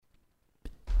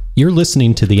You're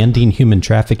listening to the Ending Human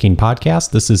Trafficking podcast.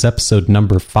 This is episode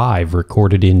number 5,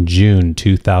 recorded in June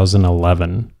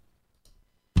 2011.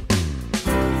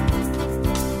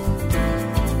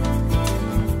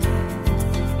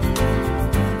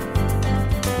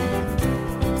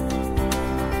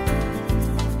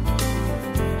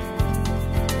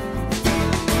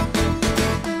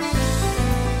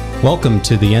 Welcome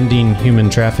to the Ending Human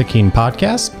Trafficking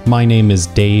podcast. My name is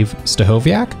Dave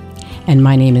Stachowiak. And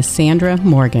my name is Sandra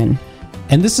Morgan.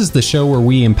 And this is the show where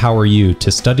we empower you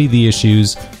to study the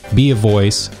issues, be a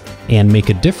voice, and make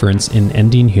a difference in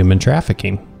ending human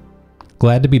trafficking.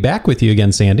 Glad to be back with you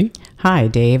again, Sandy. Hi,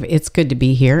 Dave. It's good to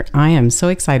be here. I am so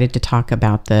excited to talk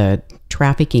about the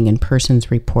Trafficking in Persons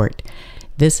report.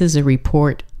 This is a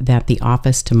report that the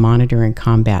Office to Monitor and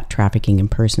Combat Trafficking in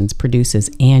Persons produces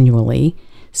annually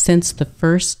since the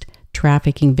first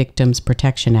Trafficking Victims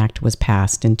Protection Act was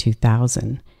passed in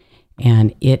 2000.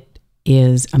 And it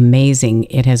is amazing.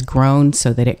 It has grown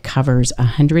so that it covers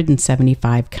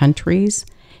 175 countries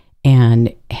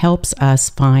and helps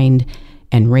us find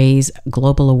and raise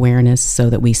global awareness so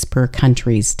that we spur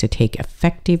countries to take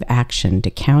effective action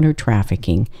to counter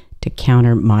trafficking, to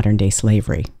counter modern-day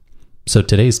slavery. So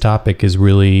today's topic is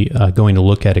really going to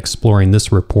look at exploring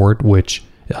this report, which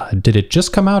did it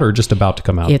just come out or just about to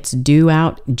come out? It's due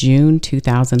out June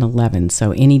 2011,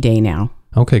 so any day now.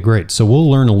 Okay, great. So we'll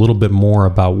learn a little bit more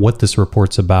about what this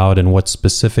report's about and what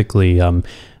specifically,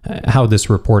 how this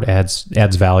report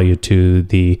adds value to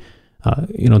the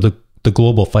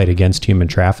global fight against human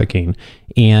trafficking.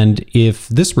 And if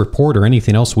this report or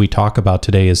anything else we talk about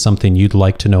today is something you'd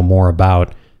like to know more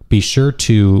about, be sure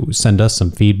to send us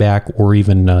some feedback or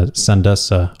even send us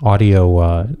an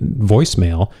audio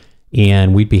voicemail.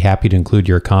 And we'd be happy to include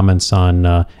your comments on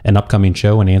an upcoming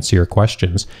show and answer your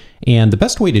questions. And the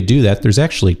best way to do that, there's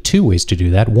actually 2 ways to do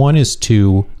that. One is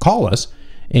to call us,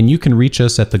 and you can reach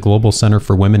us at the Global Center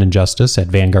for Women and Justice at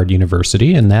Vanguard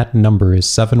University, and that number is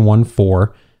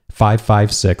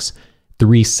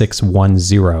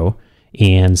 714-556-3610,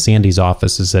 and Sandy's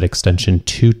office is at extension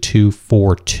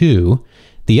 2242.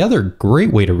 The other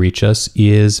great way to reach us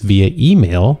is via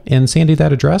email, and Sandy,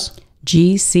 that address?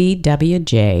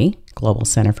 GCWJ, Global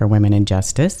Center for Women and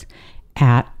Justice,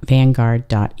 at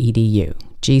vanguard.edu.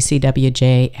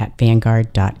 GCWJ at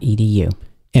vanguard.edu.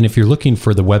 And if you're looking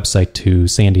for the website to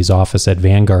Sandy's office at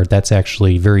Vanguard, that's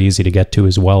actually very easy to get to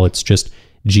as well. It's just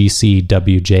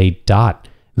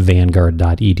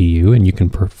gcwj.vanguard.edu, and you can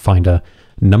find a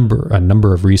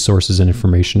number of resources and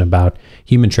information about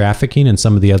human trafficking and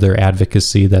some of the other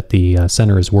advocacy that the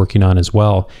center is working on as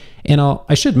well. And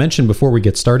I should mention before we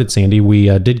get started, Sandy,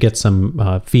 we did get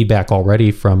some feedback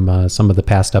already from some of the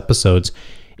past episodes.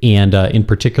 And in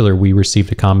particular, we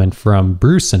received a comment from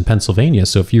Bruce in Pennsylvania.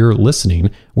 So if you're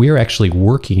listening, we are actually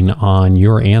working on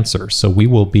your answer. So we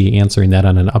will be answering that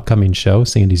on an upcoming show.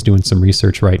 Sandy's doing some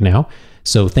research right now.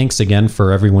 So thanks again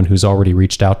for everyone who's already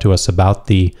reached out to us about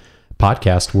the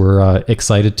podcast. We're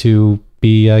excited to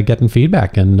be getting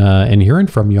feedback and hearing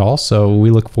from you all. So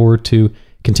we look forward to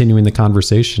continuing the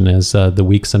conversation as the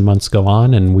weeks and months go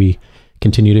on and we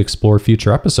continue to explore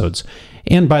future episodes.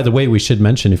 And by the way, we should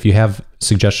mention, if you have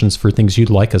suggestions for things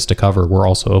you'd like us to cover, we're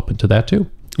also open to that too.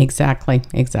 Exactly.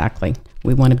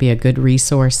 We want to be a good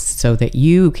resource so that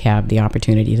you have the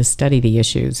opportunity to study the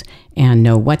issues and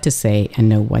know what to say and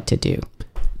know what to do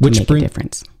to make a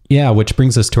difference. Yeah, which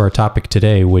brings us to our topic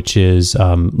today, which is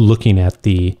looking at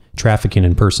the Trafficking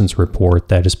in Persons report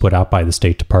that is put out by the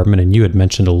State Department. And you had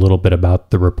mentioned a little bit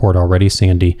about the report already,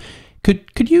 Sandy.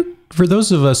 Could you, for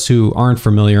those of us who aren't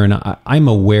familiar, and I'm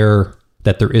aware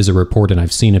that there is a report and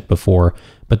I've seen it before,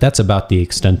 but that's about the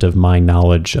extent of my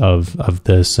knowledge of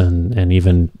this and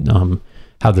even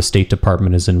how the State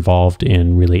Department is involved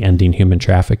in really ending human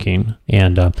trafficking.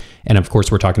 And of course,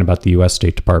 we're talking about the U.S.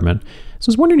 State Department. So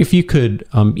I was wondering if you could,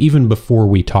 even before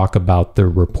we talk about the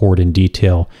report in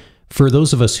detail, for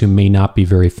those of us who may not be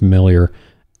very familiar,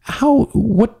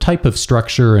 what type of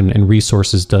structure and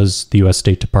resources does the U.S.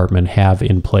 State Department have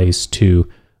in place to,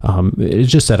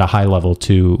 just at a high level,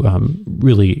 to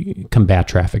really combat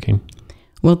trafficking?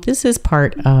 Well, this is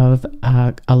part of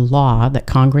a law that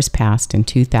Congress passed in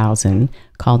 2000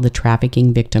 called the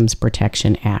Trafficking Victims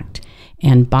Protection Act.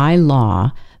 And by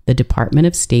law, the Department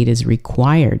of State is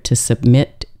required to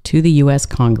submit to the U.S.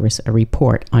 Congress a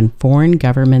report on foreign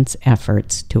governments'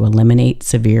 efforts to eliminate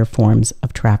severe forms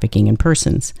of trafficking in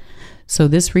persons. So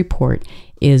this report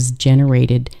is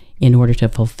generated in order to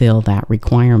fulfill that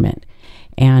requirement.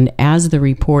 And as the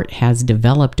report has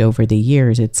developed over the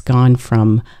years, it's gone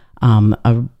from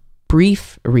a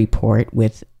brief report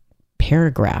with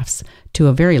paragraphs to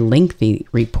a very lengthy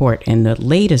report. And the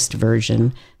latest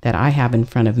version that I have in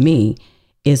front of me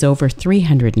is over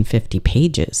 350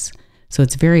 pages. So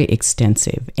it's very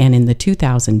extensive. And in the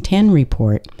 2010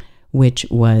 report, which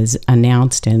was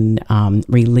announced and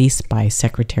released by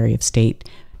Secretary of State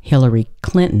Hillary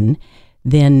Clinton,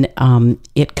 then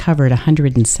it covered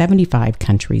 175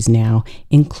 countries now,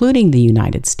 including the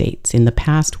United States. In the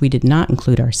past, we did not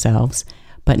include ourselves,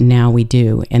 but now we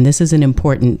do. And this is an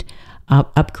important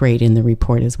upgrade in the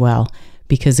report as well,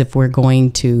 because if we're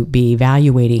going to be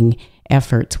evaluating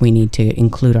efforts, we need to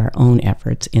include our own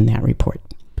efforts in that report.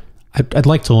 I'd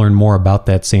like to learn more about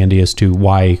that, Sandy, as to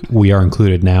why we are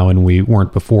included now and we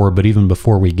weren't before. But even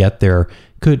before we get there,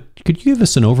 could you give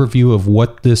us an overview of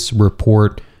what this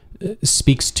report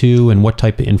speaks to and what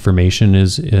type of information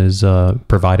is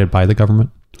provided by the government?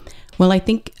 Well, I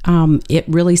think it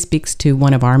really speaks to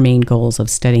one of our main goals of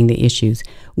studying the issues.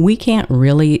 We can't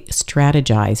really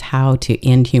strategize how to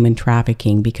end human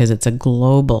trafficking because it's a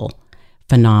global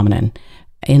phenomenon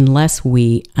unless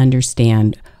we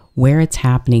understand where it's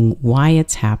happening, why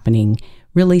it's happening,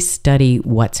 really study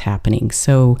what's happening.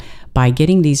 So by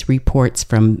getting these reports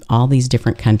from all these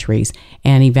different countries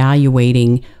and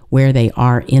evaluating where they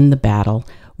are in the battle,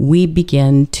 we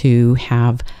begin to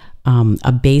have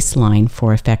a baseline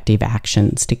for effective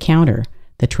actions to counter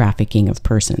the trafficking of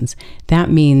persons. That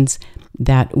means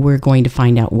that we're going to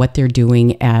find out what they're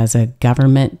doing as a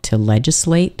government to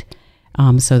legislate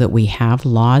so that we have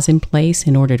laws in place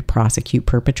in order to prosecute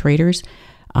perpetrators.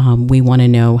 We want to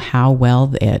know how well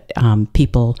that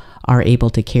people are able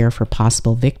to care for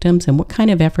possible victims and what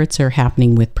kind of efforts are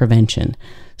happening with prevention.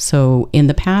 So in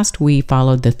the past, we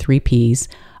followed the 3 Ps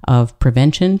of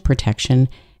prevention, protection,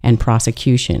 and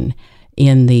prosecution.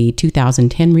 In the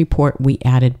 2010 report, we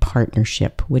added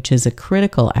partnership, which is a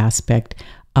critical aspect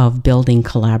of building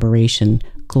collaboration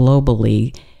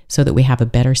globally so that we have a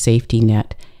better safety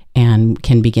net and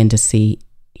can begin to see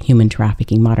human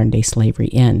trafficking, modern-day slavery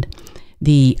end.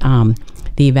 The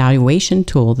evaluation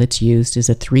tool that's used is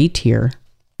a 3-tier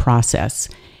process,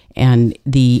 and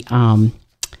the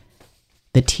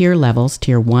tier levels,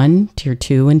 tier 1, tier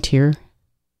 2, and tier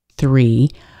 3,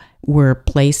 were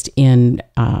placed in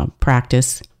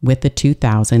practice with the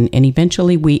 2000, and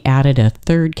eventually we added a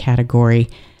 3rd category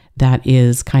that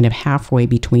is kind of halfway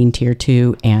between tier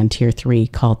 2 and tier 3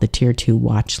 called the tier 2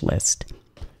 watch list.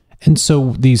 And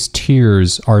so these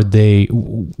tiers,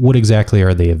 what exactly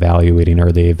are they evaluating?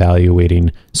 Are they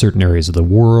evaluating certain areas of the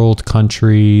world,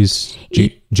 countries,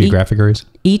 geographic areas?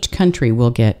 Each country will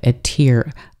get a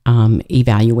tier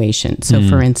evaluation. So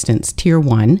for instance, tier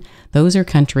 1, those are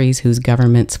countries whose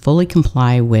governments fully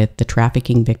comply with the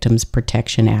Trafficking Victims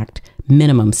Protection Act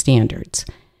minimum standards.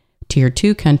 Tier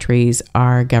 2 countries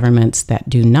are governments that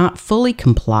do not fully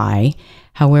comply.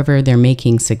 However, they're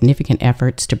making significant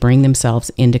efforts to bring themselves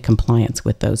into compliance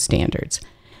with those standards.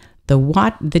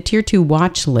 The Tier 2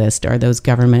 watch list are those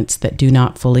governments that do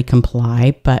not fully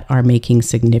comply but are making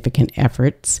significant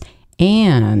efforts,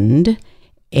 and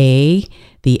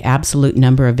the absolute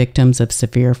number of victims of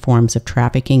severe forms of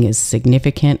trafficking is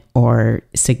significant or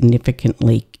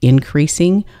significantly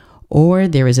increasing, or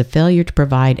there is a failure to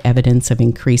provide evidence of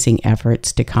increasing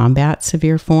efforts to combat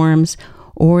severe forms,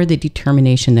 or the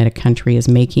determination that a country is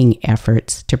making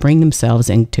efforts to bring themselves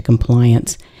into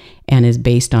compliance and is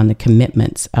based on the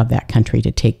commitments of that country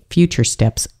to take future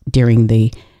steps during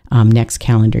the next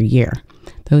calendar year.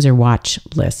 Those are watch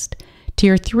lists.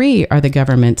 Tier 3 are the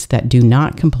governments that do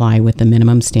not comply with the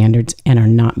minimum standards and are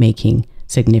not making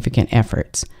significant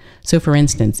efforts. So for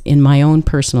instance, in my own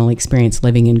personal experience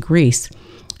living in Greece,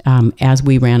 as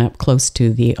we ran up close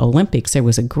to the Olympics, there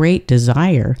was a great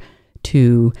desire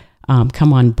to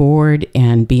come on board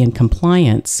and be in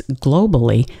compliance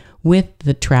globally with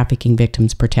the Trafficking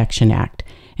Victims Protection Act.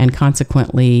 And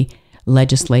consequently,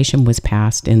 legislation was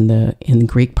passed in the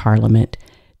Greek parliament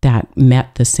that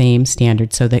met the same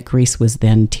standard so that Greece was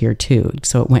then tier 2.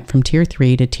 So it went from tier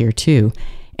 3 to tier 2.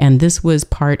 And this was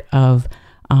part of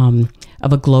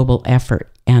a global effort.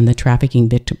 And the Trafficking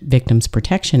Victims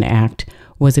Protection Act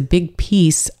was a big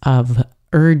piece of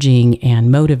urging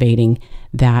and motivating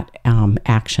that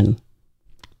action.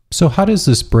 So how does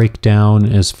this break down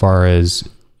as far as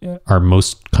are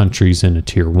most countries in a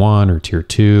tier 1 or tier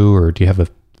 2, or do you have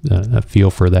a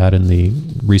feel for that in the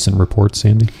recent reports,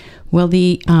 Sandy? Well,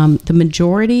 the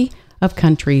majority of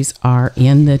countries are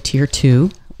in the tier 2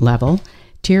 level.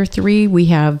 Tier 3, we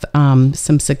have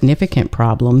some significant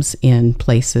problems in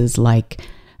places like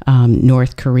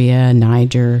North Korea,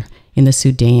 Niger, in the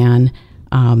Sudan.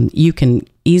 You can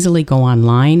easily go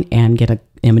online and get an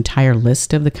entire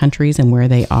list of the countries and where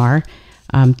they are.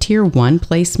 Tier 1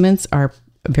 placements are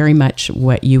very much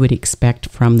what you would expect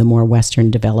from the more Western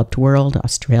developed world,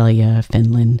 Australia,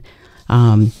 Finland,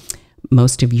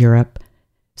 most of Europe.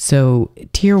 So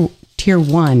tier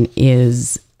 1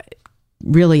 is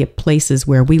really places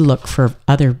where we look for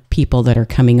other people that are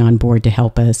coming on board to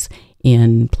help us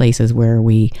in places where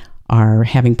we are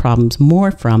having problems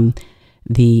more from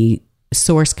the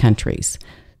source countries.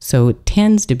 So it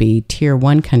tends to be tier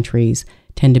 1 countries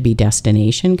tend to be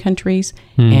destination countries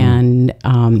and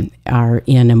are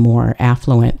in a more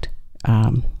affluent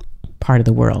part of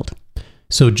the world.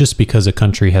 So just because a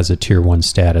country has a tier 1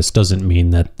 status doesn't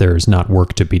mean that there's not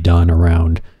work to be done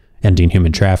around ending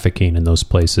human trafficking in those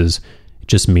places. It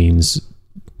just means,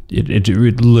 it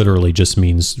literally just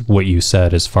means what you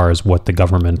said as far as what the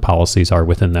government policies are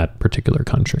within that particular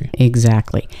country.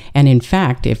 Exactly. And in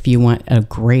fact, if you want a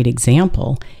great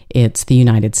example, it's the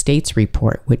United States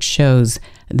report, which shows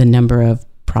the number of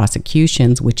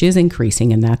prosecutions, which is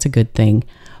increasing, and that's a good thing,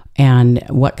 and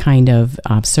what kind of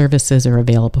services are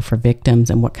available for victims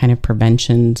and what kind of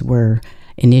preventions we're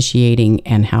initiating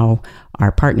and how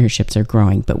our partnerships are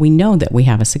growing. But we know that we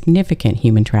have a significant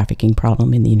human trafficking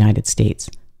problem in the United States.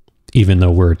 Even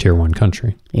though we're a tier 1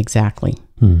 country. Exactly.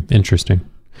 Interesting.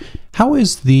 How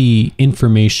is the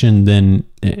information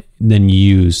then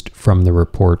used from the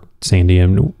report, Sandy?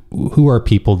 And who are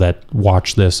people that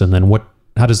watch this? And then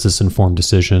how does this inform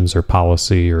decisions or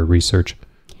policy or research?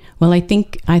 Well, I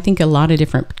think a lot of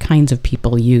different kinds of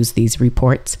people use these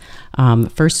reports.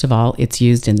 First of all, it's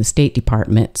used in the State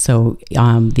Department. So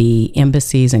the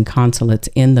embassies and consulates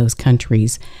in those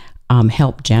countries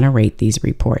help generate these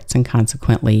reports, and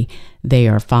consequently, they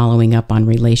are following up on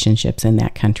relationships in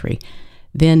that country.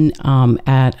 Then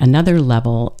at another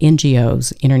level,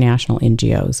 NGOs, international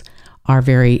NGOs, are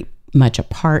very much a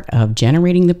part of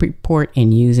generating the report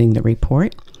and using the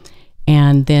report.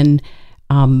 And then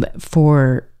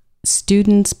for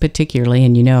students particularly,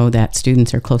 and you know that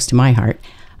students are close to my heart,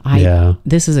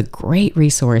 this is a great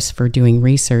resource for doing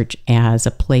research as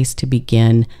a place to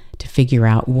begin to figure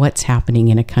out what's happening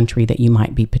in a country that you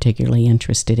might be particularly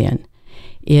interested in.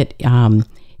 It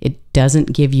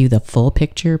doesn't give you the full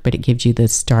picture, but it gives you the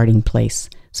starting place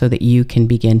so that you can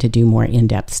begin to do more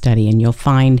in-depth study. And you'll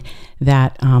find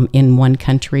that in one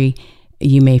country,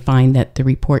 you may find that the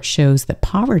report shows that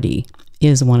poverty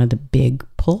is one of the big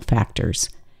pull factors.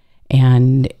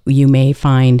 And you may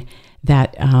find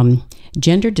that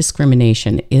gender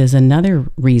discrimination is another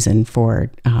reason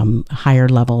for higher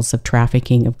levels of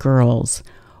trafficking of girls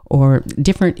or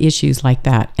different issues like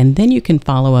that. And then you can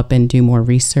follow up and do more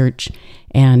research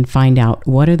and find out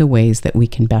what are the ways that we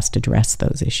can best address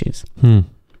those issues.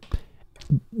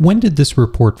 When did this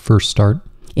report first start?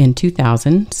 In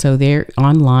 2000. So they're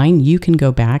online. You can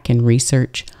go back and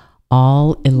research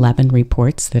all 11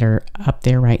 reports that are up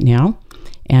there right now.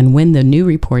 And when the new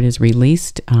report is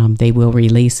released, they will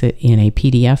release it in a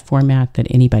PDF format that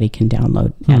anybody can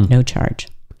download at no charge.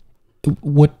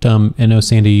 I know,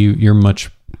 Sandy,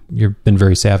 you've been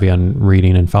very savvy on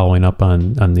reading and following up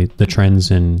on the trends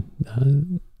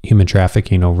in human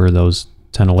trafficking over those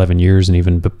 10, 11 years, and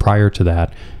even prior to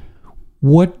that.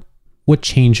 What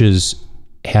changes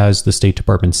has the State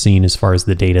Department seen as far as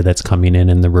the data that's coming in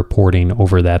and the reporting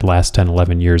over that last 10,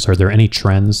 11 years? Are there any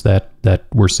trends that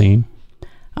we're seeing?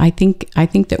 I think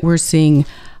that we're seeing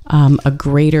a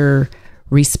greater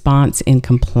response in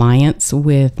compliance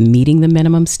with meeting the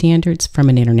minimum standards from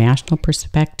an international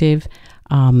perspective.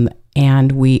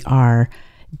 And we are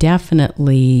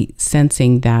definitely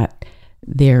sensing that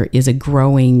there is a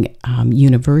growing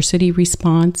university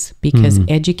response because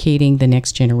educating the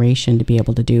next generation to be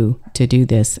able to do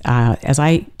this. As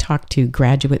I talk to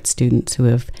graduate students who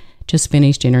have just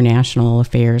finished international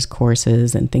affairs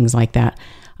courses and things like that,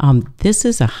 this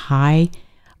is a high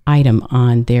item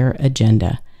on their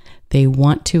agenda. They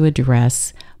want to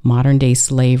address modern day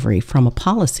slavery from a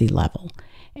policy level.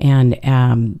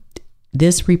 And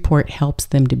this report helps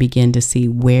them to begin to see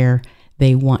where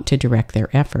they want to direct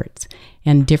their efforts.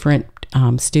 And different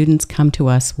students come to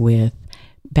us with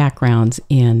backgrounds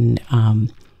in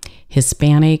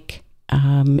Hispanic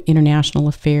international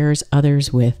affairs,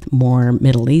 others with more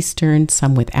Middle Eastern,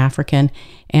 some with African,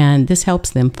 and this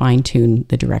helps them fine-tune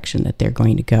the direction that they're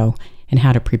going to go and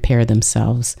how to prepare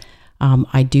themselves.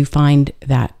 I do find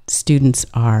that students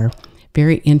are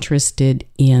very interested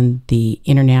in the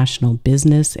international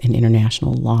business and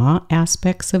international law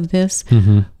aspects of this,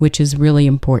 which is really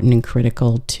important and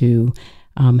critical to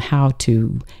how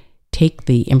to take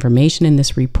the information in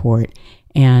this report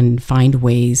and find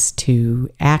ways to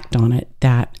act on it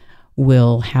that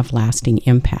will have lasting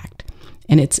impact.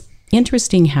 And it's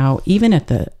interesting how even at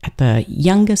the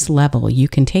youngest level, you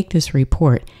can take this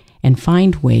report and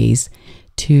find ways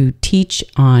to teach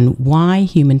on why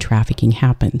human trafficking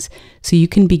happens. So you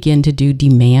can begin to do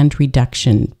demand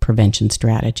reduction prevention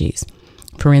strategies.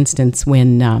 For instance,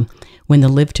 when the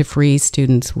Live to Free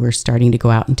students were starting to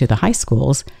go out into the high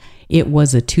schools, it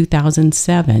was a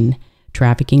 2007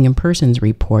 Trafficking in Persons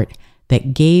report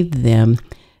that gave them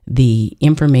the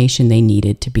information they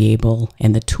needed to be able,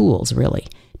 and the tools really,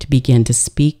 to begin to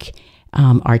speak,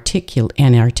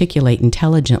 articulate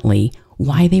intelligently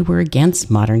why they were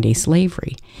against modern day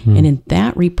slavery. And in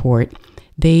that report,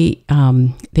 they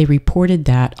reported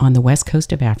that on the west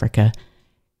coast of Africa,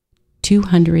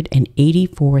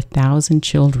 284,000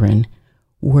 children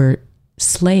were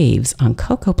slaves on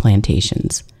cocoa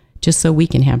plantations just so we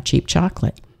can have cheap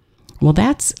chocolate. Well,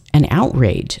 that's an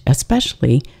outrage,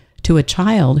 especially to a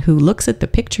child who looks at the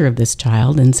picture of this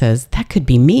child and says, that could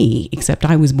be me, except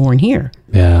I was born here.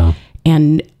 Yeah.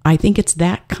 And I think it's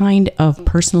that kind of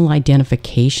personal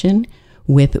identification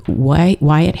with why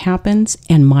it happens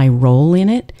and my role in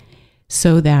it,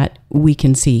 so that we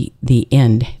can see the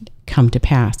end come to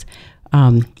pass.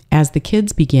 As the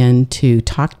kids begin to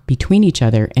talk between each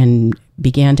other and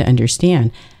began to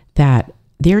understand that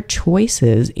their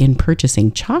choices in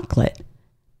purchasing chocolate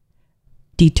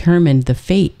determined the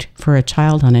fate for a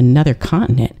child on another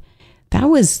continent, that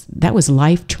was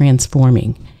life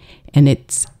transforming. And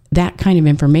it's that kind of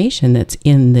information that's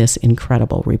in this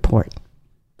incredible report.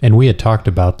 And we had talked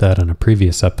about that on a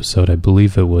previous episode. I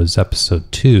believe it was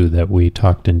episode 2 that we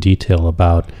talked in detail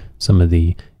about some of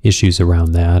the issues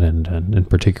around that, and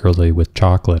particularly with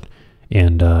chocolate.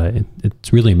 And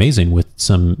it's really amazing with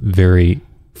some very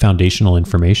foundational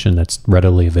information that's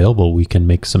readily available. We can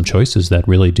make some choices that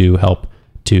really do help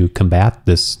to combat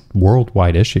this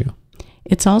worldwide issue.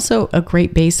 It's also a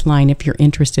great baseline if you're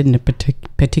interested in a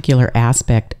particular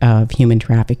aspect of human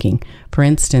trafficking. For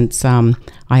instance, I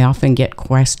often get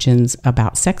questions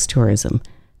about sex tourism.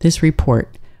 This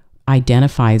report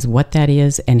identifies what that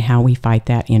is and how we fight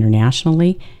that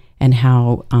internationally, and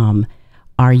how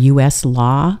our U.S.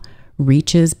 law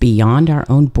reaches beyond our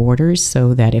own borders,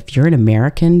 so that if you're an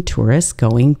American tourist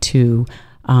going to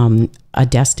a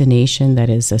destination that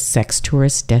is a sex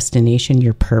tourist destination,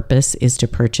 your purpose is to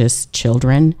purchase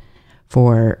children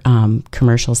for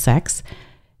commercial sex,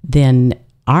 then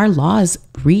our laws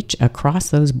reach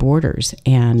across those borders,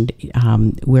 and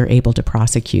we're able to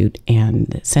prosecute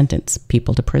and sentence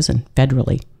people to prison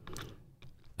federally.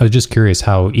 I was just curious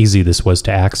how easy this was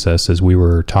to access as we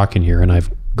were talking here, and I've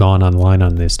gone online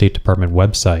on the State Department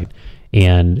website,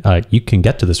 and you can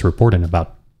get to this report in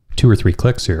about 2 or 3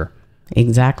 clicks here.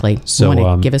 Exactly. So, you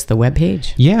want to give us the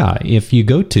webpage? Yeah. If you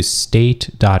go to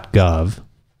state.gov,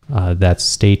 that's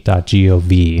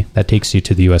state.gov, that takes you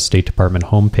to the U.S. State Department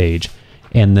homepage.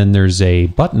 And then there's a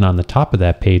button on the top of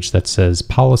that page that says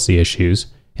Policy Issues.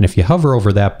 And if you hover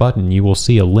over that button, you will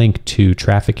see a link to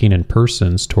Trafficking in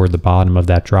Persons toward the bottom of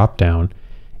that dropdown.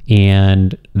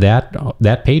 And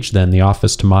that page then, the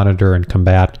Office to Monitor and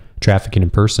Combat Trafficking in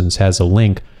Persons, has a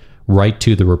link right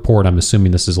to the report. I'm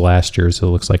assuming this is last year, so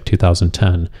it looks like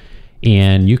 2010.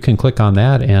 And you can click on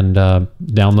that and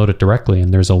download it directly.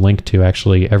 And there's a link to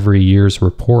actually every year's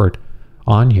report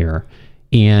on here.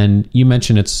 And you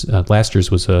mentioned it's last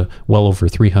year's was well over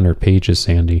 300 pages,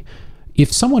 Sandy.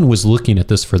 If someone was looking at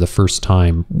this for the first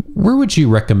time, where would you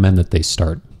recommend that they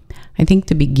start? I think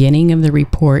the beginning of the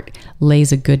report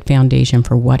lays a good foundation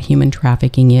for what human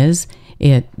trafficking is.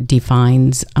 It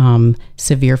defines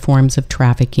severe forms of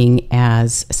trafficking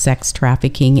as sex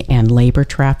trafficking and labor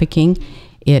trafficking.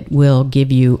 It will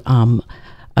give you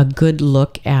a good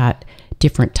look at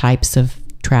different types of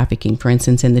trafficking. For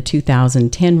instance, in the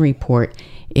 2010 report,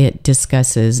 it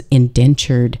discusses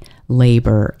indentured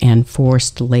labor and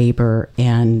forced labor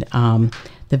and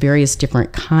the various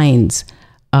different kinds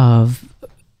of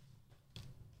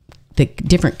the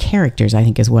different characters, I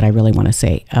think is what I really want to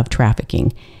say, of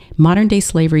trafficking. Modern day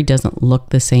slavery doesn't look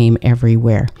the same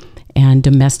everywhere, and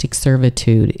domestic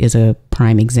servitude is a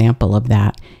prime example of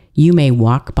that. You may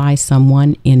walk by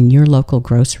someone in your local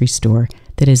grocery store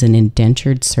that is an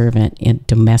indentured servant in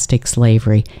domestic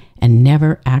slavery and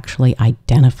never actually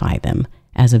identify them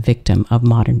as a victim of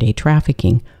modern day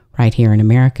trafficking right here in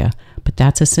America. But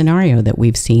that's a scenario that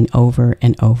we've seen over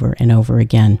and over and over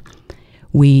again.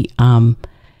 We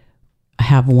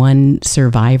have one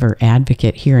survivor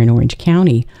advocate here in Orange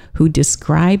County who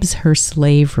describes her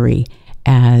slavery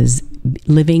as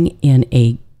living in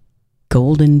a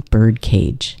golden bird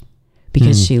cage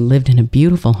because she lived in a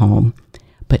beautiful home,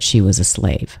 but she was a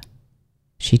slave.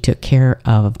 She took care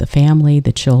of the family,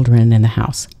 the children, and the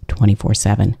house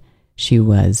 24/7. She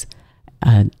was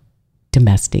a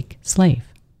domestic slave.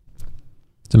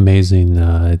 It's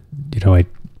amazing.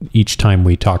 Each time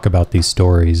we talk about these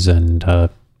stories, and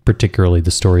particularly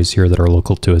the stories here that are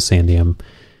local to us, Sandy,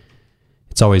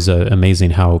 it's always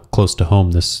amazing how close to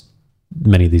home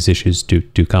many of these issues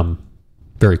do come,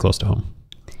 very close to home.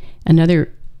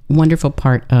 Another wonderful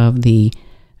part of the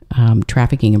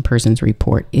Trafficking in Persons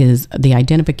report is the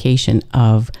identification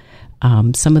of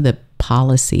some of the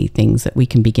policy things that we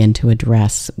can begin to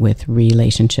address with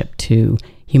relationship to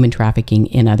human trafficking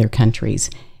in other countries.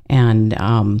 And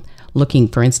looking,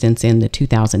 for instance, in the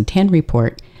 2010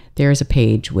 report, there's a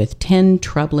page with 10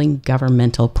 troubling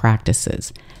governmental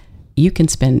practices. You can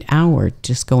spend hours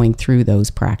just going through those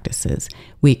practices.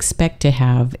 We expect to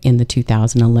have in the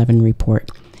 2011 report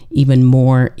even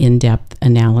more in-depth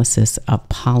analysis of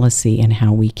policy and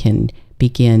how we can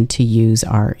begin to use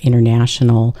our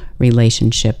international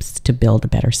relationships to build a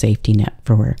better safety net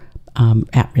for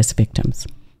at-risk victims.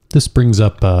 This brings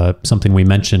up something we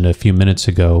mentioned a few minutes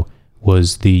ago,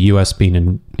 was the U.S.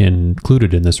 being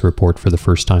included in this report for the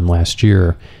first time last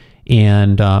year.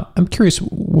 And I'm curious,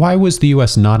 why was the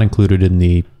U.S. not included in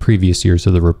the previous years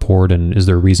of the report, and is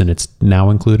there a reason it's now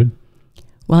included?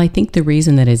 Well, I think the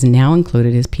reason that it's now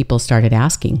included is people started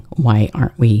asking, why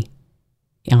aren't we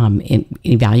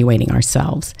evaluating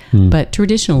ourselves? But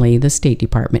traditionally, the State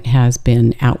Department has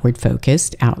been outward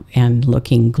focused, out and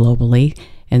looking globally,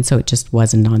 and so it just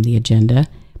wasn't on the agenda.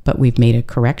 But we've made a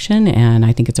correction, and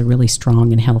I think it's a really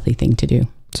strong and healthy thing to do.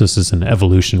 So this is an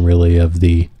evolution, really, of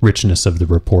the richness of the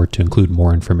report to include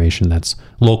more information that's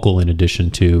local in addition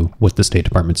to what the State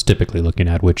Department's typically looking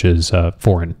at, which is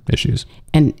foreign issues.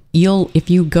 And if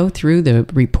you go through the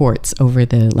reports over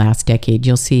the last decade,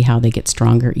 you'll see how they get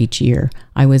stronger each year.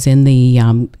 I was in the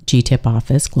GTIP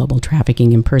office, Global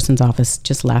Trafficking in Persons office,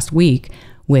 just last week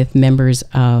with members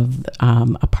of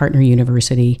a partner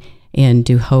university in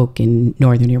Duhok in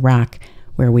northern Iraq,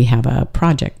 where we have a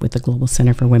project with the Global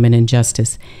Center for Women and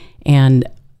Justice. And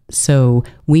so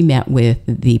we met with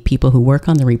the people who work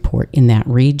on the report in that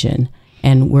region,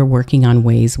 and we're working on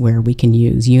ways where we can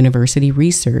use university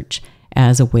research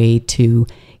as a way to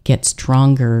get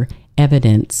stronger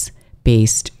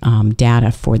evidence-based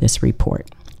data for this report.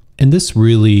 And this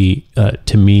really,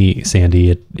 to me,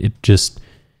 Sandy, it just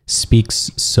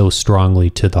speaks so strongly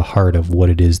to the heart of what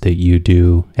it is that you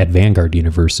do at Vanguard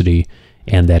University,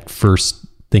 and that first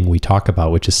thing we talk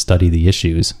about, which is study the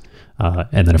issues,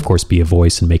 and then of course be a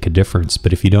voice and make a difference.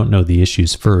 But if you don't know the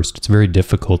issues first, it's very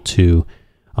difficult to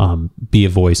be a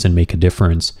voice and make a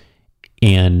difference.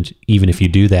 And even if you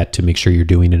do that, to make sure you're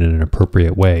doing it in an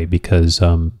appropriate way, because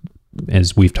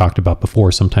as we've talked about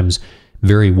before, sometimes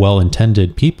very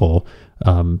well-intended people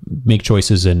make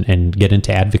choices and get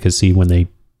into advocacy when they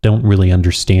don't really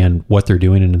understand what they're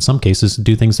doing, and in some cases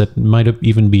do things that might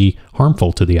even be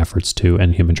harmful to the efforts to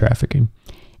end human trafficking.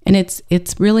 And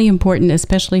it's really important,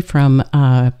 especially from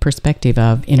a perspective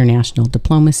of international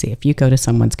diplomacy. If you go to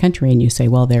someone's country and you say,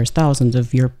 well, there's thousands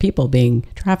of your people being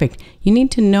trafficked, you need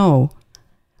to know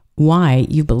why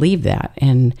you believe that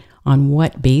and on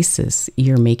what basis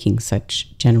you're making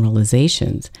such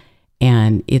generalizations.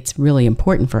 And it's really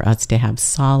important for us to have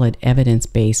solid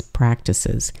evidence-based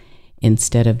practices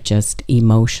instead of just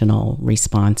emotional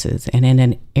responses. And in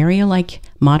an area like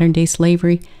modern day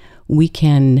slavery, we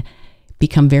can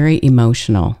become very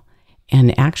emotional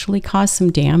and actually cause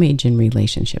some damage in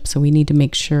relationships. So we need to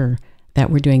make sure that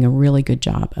we're doing a really good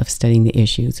job of studying the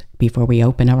issues before we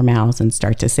open our mouths and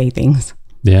start to say things.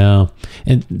 Yeah.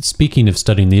 And speaking of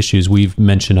studying the issues, we've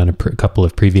mentioned on a couple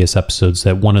of previous episodes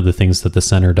that one of the things that the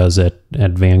center does at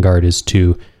Vanguard is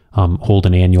to hold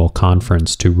an annual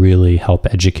conference to really help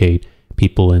educate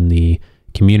people in the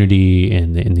community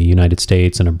in the United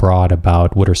States and abroad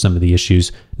about what are some of the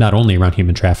issues, not only around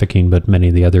human trafficking, but many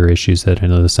of the other issues that I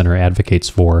know the center advocates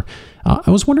for. I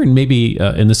was wondering maybe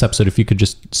in this episode, if you could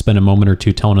just spend a moment or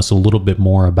two telling us a little bit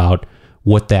more about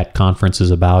what that conference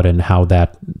is about and how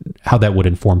that would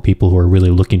inform people who are really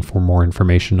looking for more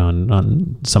information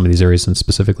on some of these areas, and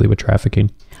specifically with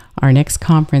trafficking. Our next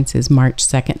conference is March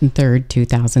 2nd and 3rd,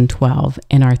 2012,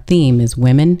 and our theme is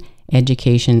Women,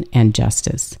 Education, and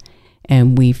Justice.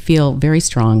 And we feel very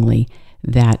strongly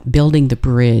that building the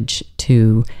bridge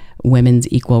to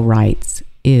women's equal rights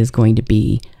is going to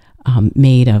be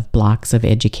made of blocks of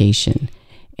education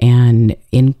and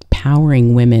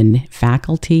empowering women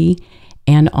faculty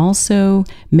and also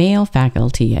male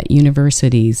faculty at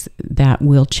universities that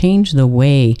will change the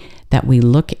way that we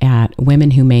look at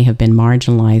women who may have been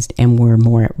marginalized and were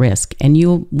more at risk. And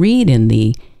you'll read in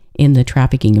the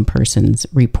Trafficking in Persons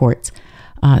reports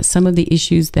some of the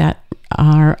issues that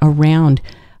are around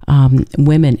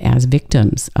women as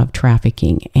victims of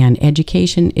trafficking. And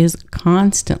education is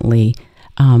constantly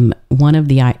one of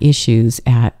the issues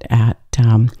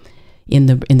in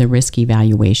the risk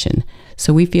evaluation.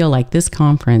 So we feel like this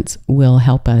conference will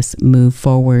help us move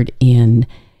forward in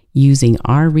using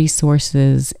our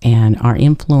resources and our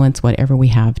influence, whatever we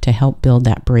have, to help build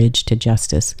that bridge to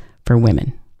justice for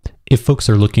women. If folks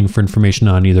are looking for information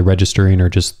on either registering or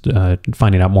just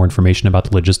finding out more information about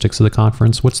the logistics of the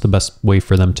conference, what's the best way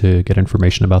for them to get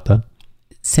information about that?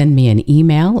 Send me an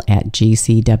email at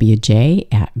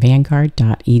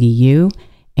gcwj@vanguard.edu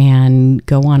and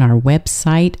go on our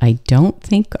website. I don't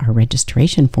think our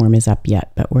registration form is up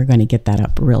yet, but we're going to get that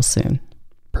up real soon.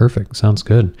 Perfect. Sounds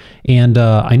good. And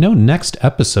I know next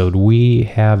episode we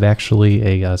have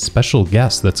actually a special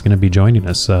guest that's going to be joining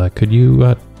us. Could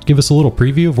you give us a little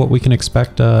preview of what we can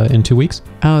expect in 2 weeks?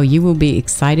 Oh, you will be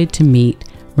excited to meet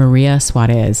Maria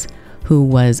Suarez, who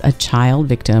was a child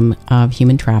victim of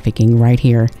human trafficking right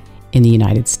here in the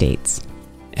United States.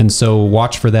 And so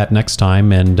watch for that next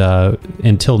time. And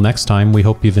until next time, we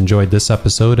hope you've enjoyed this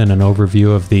episode and an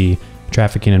overview of the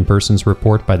Trafficking in Persons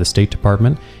report by the State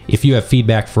Department. If you have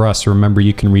feedback for us, remember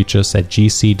you can reach us at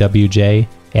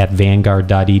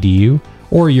gcwj@vanguard.edu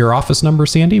or your office number,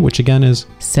 Sandy, which again is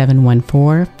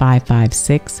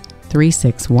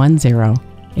 714-556-3610,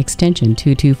 extension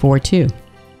 2242.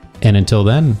 And until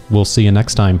then, we'll see you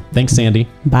next time. Thanks, Sandy.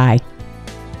 Bye.